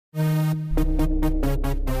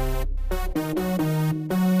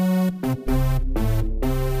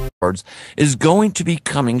words, is going to be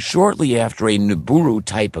coming shortly after a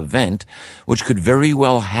Nibiru-type event, which could very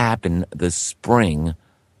well happen the spring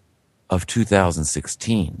of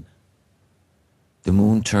 2016. The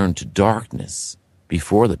moon turned to darkness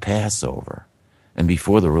before the Passover and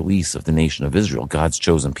before the release of the nation of Israel, God's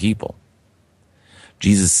chosen people.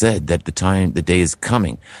 Jesus said that the day is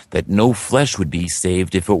coming, that no flesh would be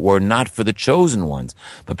saved if it were not for the chosen ones.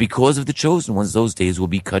 But because of the chosen ones, those days will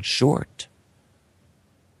be cut short.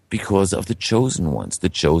 Because of the chosen ones, the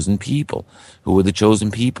chosen people. Who are the chosen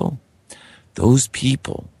people? Those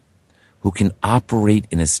people who can operate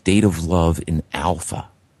in a state of love in alpha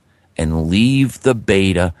and leave the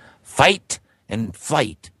beta, fight and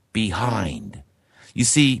flight behind. You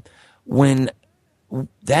see, when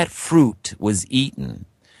that fruit was eaten,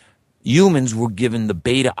 humans were given the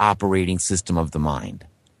beta operating system of the mind,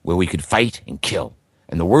 where we could fight and kill.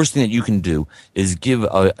 And the worst thing that you can do is give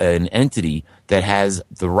an entity that has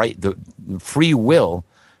the free will,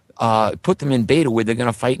 put them in beta where they're going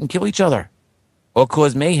to fight and kill each other, or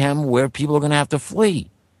cause mayhem where people are going to have to flee,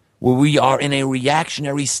 where we are in a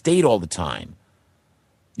reactionary state all the time.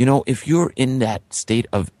 You know, if you're in that state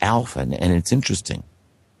of alpha, and it's interesting,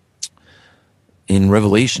 in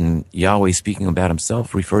Revelation, Yahweh, speaking about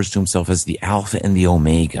himself, refers to himself as the Alpha and the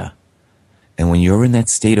Omega. And when you're in that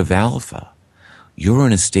state of alpha, you're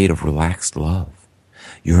in a state of relaxed love.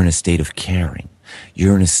 You're in a state of caring.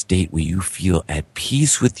 You're in a state where you feel at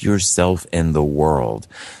peace with yourself and the world.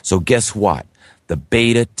 So guess what? The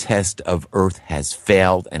beta test of Earth has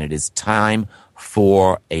failed, and it is time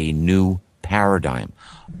for a new paradigm.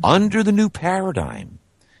 Under the new paradigm,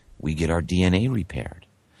 we get our DNA repaired.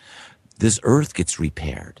 This Earth gets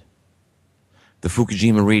repaired. The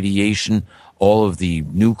Fukushima radiation, all of the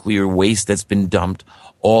nuclear waste that's been dumped,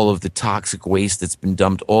 all of the toxic waste that's been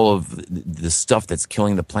dumped, all of the stuff that's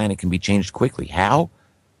killing the planet can be changed quickly. How?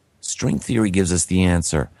 String theory gives us the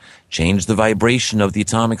answer. Change the vibration of the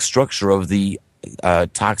atomic structure of the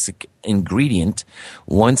toxic ingredient.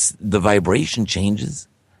 Once the vibration changes,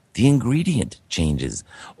 the ingredient changes,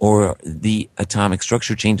 or the atomic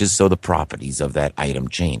structure changes, so the properties of that item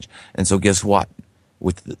change. And so guess what?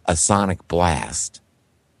 With a sonic blast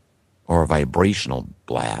or a vibrational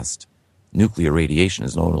blast, nuclear radiation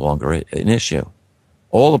is no longer an issue.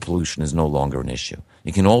 All the pollution is no longer an issue.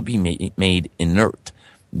 It can all be made inert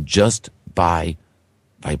just by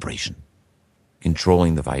vibration,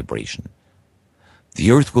 controlling the vibration.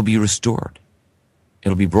 The Earth will be restored.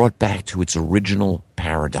 It'll be brought back to its original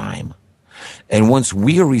paradigm. And once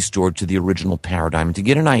we are restored to the original paradigm, to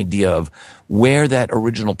get an idea of where that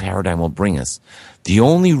original paradigm will bring us, the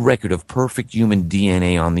only record of perfect human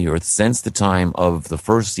DNA on the Earth since the time of the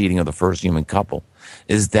first seeding of the first human couple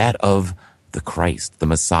is that of the Christ, the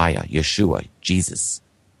Messiah, Yeshua, Jesus.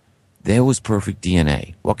 There was perfect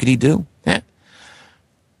DNA. What could he do?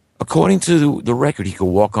 According to the record, he could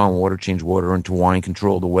walk on water, change water into wine,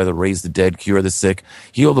 control the weather, raise the dead, cure the sick,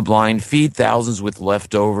 heal the blind, feed thousands with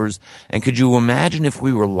leftovers. And could you imagine if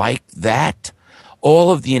we were like that?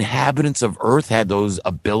 All of the inhabitants of Earth had those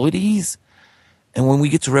abilities. And when we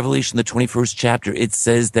get to Revelation, the 21st chapter, it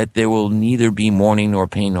says that there will neither be mourning nor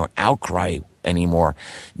pain nor outcry anymore.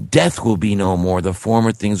 Death will be no more. The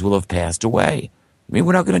former things will have passed away. I mean,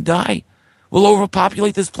 we're not going to die. We'll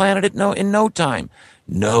overpopulate this planet in no time.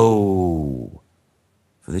 No.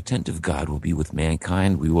 For the tent of God will be with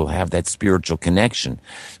mankind. We will have that spiritual connection.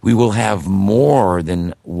 We will have more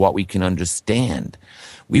than what we can understand.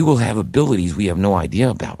 We will have abilities we have no idea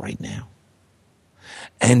about right now.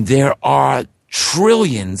 And there are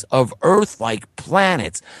trillions of Earth-like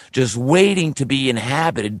planets just waiting to be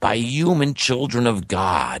inhabited by human children of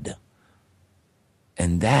God.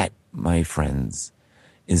 And that, my friends,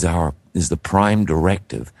 is the prime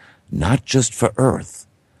directive, not just for Earth,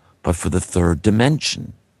 but for the third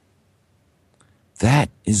dimension. That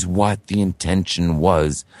is what the intention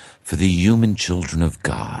was for the human children of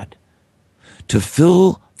God, to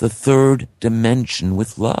fill the third dimension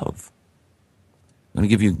with love. I'm going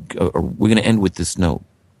to give you, we're going to end with this note.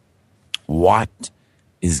 What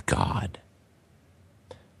is God?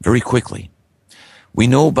 Very quickly, we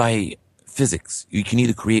know by physics, you can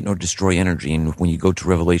neither create nor destroy energy. And when you go to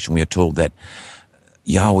Revelation, we are told that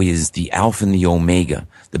Yahweh is the Alpha and the Omega,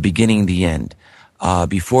 the beginning and the end.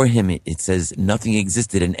 Before him, it says nothing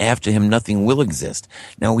existed, and after him, nothing will exist.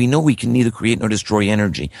 Now, we know we can neither create nor destroy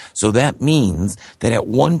energy. So that means that at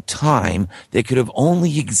one time, there could have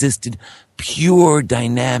only existed pure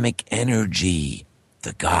dynamic energy,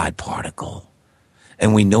 the God particle.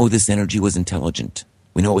 And we know this energy was intelligent.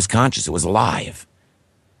 We know it was conscious. It was alive.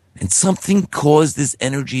 And something caused this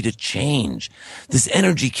energy to change. This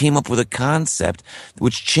energy came up with a concept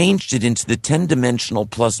which changed it into the 10-dimensional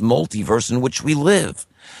plus multiverse in which we live.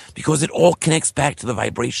 Because it all connects back to the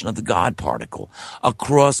vibration of the God particle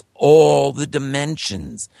across all the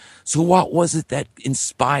dimensions. So what was it that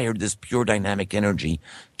inspired this pure dynamic energy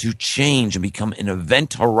to change and become an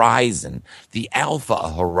event horizon, the alpha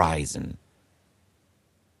horizon?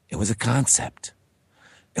 It was a concept.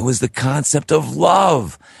 It was the concept of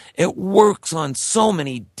love. It works on so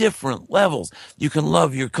many different levels. You can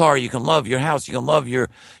love your car. You can love your house. You can love your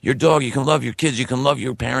dog. You can love your kids. You can love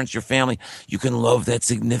your parents, your family. You can love that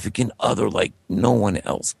significant other like no one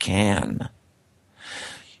else can.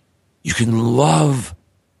 You can love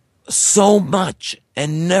so much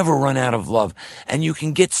and never run out of love. And you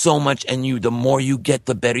can get so much, and the more you get,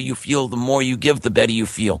 the better you feel. The more you give, the better you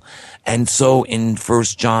feel. And so in 1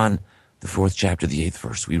 John, the 4th chapter, the 8th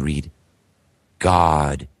verse, we read,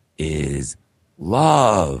 God is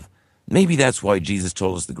love. Maybe that's why Jesus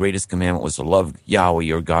told us the greatest commandment was to love Yahweh,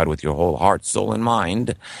 your God, with your whole heart, soul, and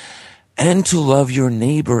mind, and to love your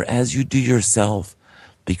neighbor as you do yourself,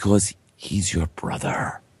 because he's your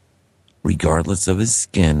brother, regardless of his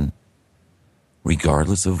skin,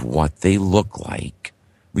 regardless of what they look like,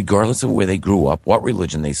 regardless of where they grew up, what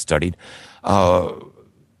religion they studied.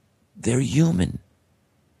 They're human.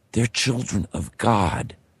 They're children of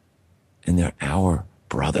God, and they're our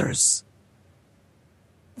brothers.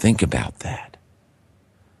 Think about that.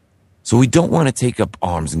 So we don't want to take up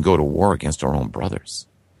arms and go to war against our own brothers.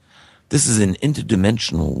 This is an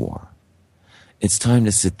interdimensional war. It's time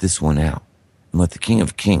to sit this one out and let the King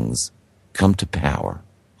of Kings come to power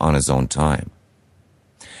on his own time.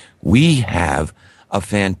 We have a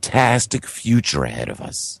fantastic future ahead of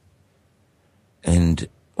us. And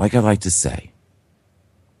like I like to say,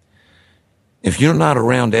 if you're not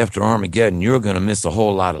around after Armageddon, you're going to miss a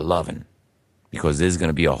whole lot of loving, because there's going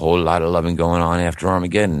to be a whole lot of loving going on after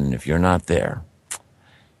Armageddon. And if you're not there,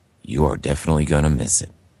 you are definitely going to miss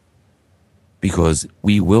it, because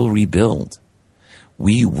we will rebuild.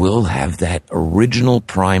 We will have that original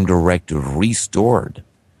prime directive restored,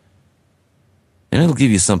 and it'll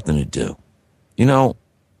give you something to do. You know,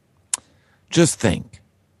 just think,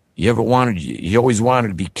 you always wanted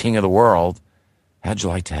to be king of the world. How'd you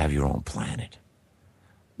like to have your own planet?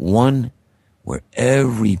 One where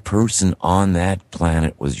every person on that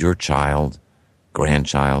planet was your child,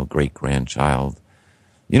 grandchild, great-grandchild.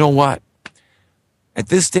 You know what? At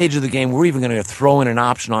this stage of the game, we're even going to throw in an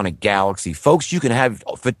option on a galaxy. Folks, you can have,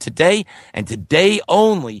 for today and today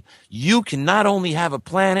only, you can not only have a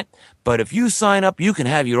planet, but if you sign up, you can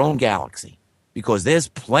have your own galaxy, because there's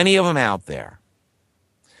plenty of them out there.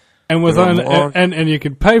 And and you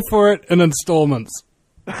can pay for it in installments.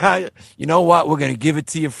 You know what? We're going to give it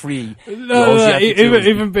to you free. No,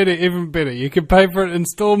 even better. You can pay for it in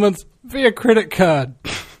installments via credit card.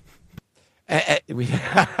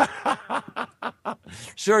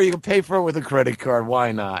 Sure, you can pay for it with a credit card.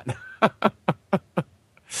 Why not? But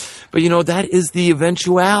you know, that is the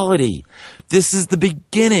eventuality. This is the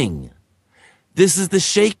beginning. This is the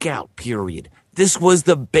shakeout period. This was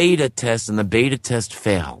the beta test, and the beta test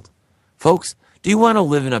failed. Folks, do you want to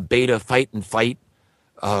live in a beta fight and fight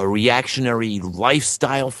reactionary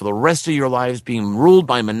lifestyle for the rest of your lives, being ruled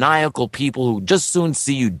by maniacal people who just soon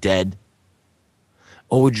see you dead?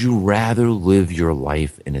 Or would you rather live your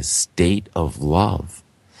life in a state of love,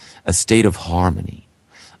 a state of harmony,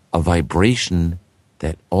 a vibration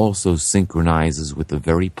that also synchronizes with the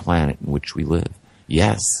very planet in which we live?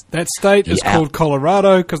 Yes. That state is called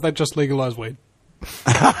Colorado, because they just legalized weed.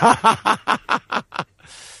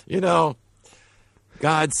 You know,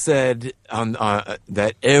 God said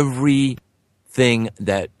that everything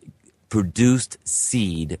that produced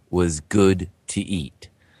seed was good to eat.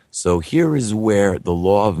 So here is where the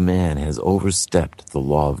law of man has overstepped the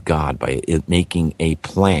law of God by it making a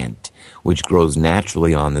plant which grows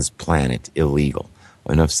naturally on this planet illegal.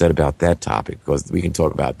 Enough said about that topic, because we can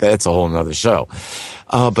talk about that. It's a whole nother show.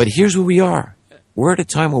 But here's where we are. We're at a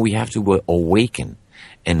time where we have to awaken,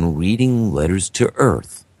 and reading Letters to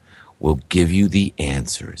Earth will give you the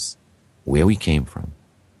answers, where we came from,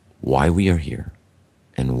 why we are here,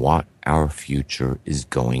 and what our future is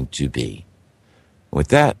going to be. With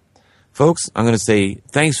that, folks, I'm going to say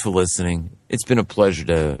thanks for listening. It's been a pleasure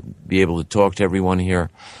to be able to talk to everyone here.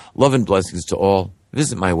 Love and blessings to all.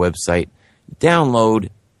 Visit my website. Download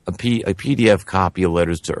a PDF copy of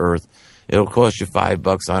Letters to Earth. It'll cost you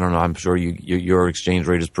 $5. I don't know. I'm sure your exchange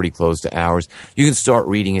rate is pretty close to ours. You can start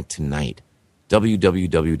reading it tonight.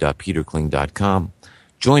 www.peterkling.com.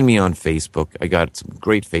 Join me on Facebook. I got some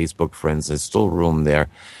great Facebook friends. There's still room there.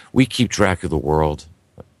 We keep track of the world.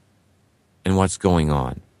 and what's going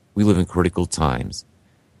on. We live in critical times,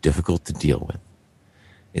 difficult to deal with.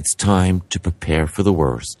 It's time to prepare for the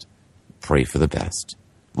worst, pray for the best.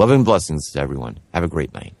 Love and blessings to everyone. Have a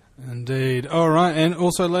great night. Indeed. All right, and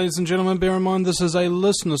also, ladies and gentlemen, bear in mind this is a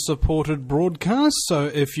listener-supported broadcast, so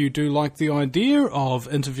if you do like the idea of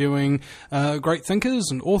interviewing great thinkers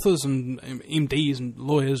and authors and MDs and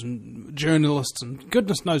lawyers and journalists and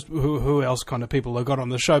goodness knows who else kind of people have got on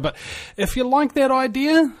the show, but if you like that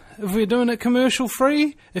idea, if we're doing it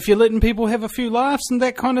commercial-free, if you're letting people have a few laughs and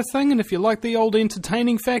that kind of thing, and if you like the old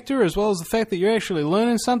entertaining factor as well as the fact that you're actually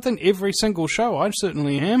learning something every single show, I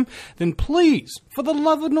certainly am, then please, for the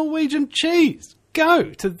love of Norwegian cheese,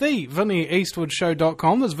 go to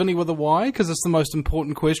thevinnieeastwoodshow.com. That's Vinny with a Y, because it's the most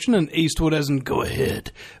important question, and Eastwood as in, go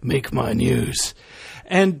ahead, make my news.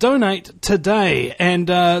 And donate today. And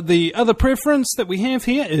the other preference that we have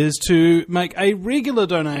here is to make a regular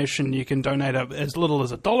donation. You can donate as little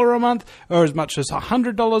as $1 a month or as much as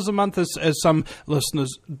 $100 a month as some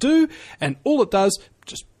listeners do. And all it does,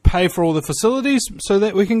 just pay for all the facilities so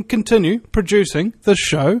that we can continue producing the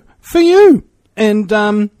show for you. And,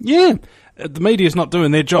 yeah, the media's not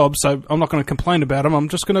doing their job, so I'm not going to complain about them. I'm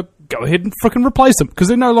just going to go ahead and frickin' replace them because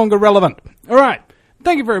they're no longer relevant. All right.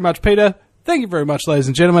 Thank you very much, Peter. Thank you very much, ladies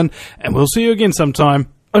and gentlemen, and we'll see you again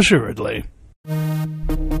sometime, assuredly.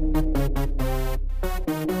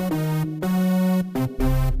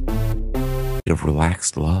 Of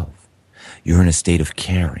relaxed love. You're in a state of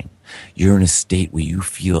caring. You're in a state where you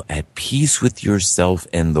feel at peace with yourself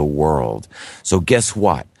and the world. So guess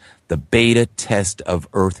what? The beta test of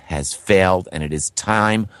Earth has failed, and it is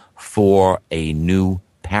time for a new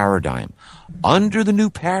paradigm. Under the new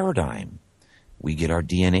paradigm, we get our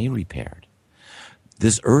DNA repaired.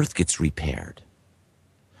 This Earth gets repaired.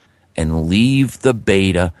 And leave the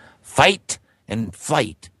beta fight and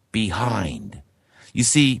flight behind. You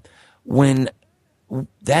see, when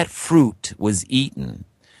that fruit was eaten,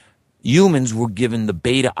 humans were given the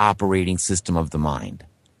beta operating system of the mind,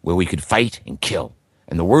 where we could fight and kill.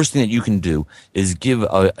 And the worst thing that you can do is give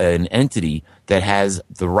an entity that has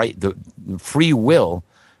the free will,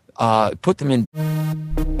 put them in.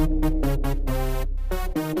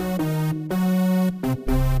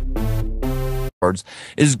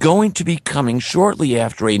 Is going to be coming shortly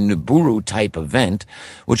after a Nibiru-type event,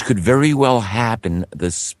 which could very well happen the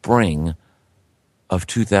spring of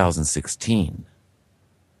 2016.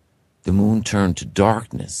 The moon turned to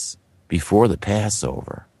darkness before the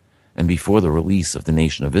Passover and before the release of the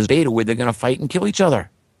nation of Israel, where they're going to fight and kill each other,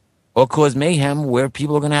 or cause mayhem where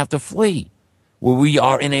people are going to have to flee, where we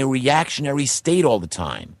are in a reactionary state all the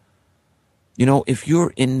time. You know, if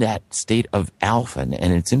you're in that state of alpha, and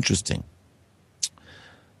it's interesting,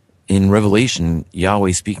 in Revelation,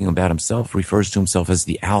 Yahweh, speaking about himself, refers to himself as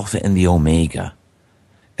the Alpha and the Omega.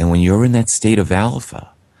 And when you're in that state of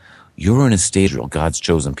alpha, you're in a state of God's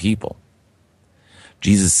chosen people.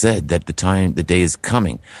 Jesus said that the day is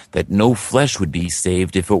coming, that no flesh would be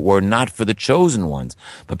saved if it were not for the chosen ones.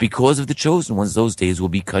 But because of the chosen ones, those days will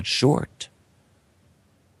be cut short.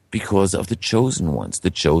 Because of the chosen ones, the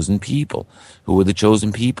chosen people. Who are the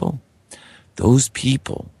chosen people? Those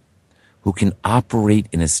people who can operate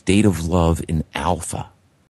in a state of love in alpha.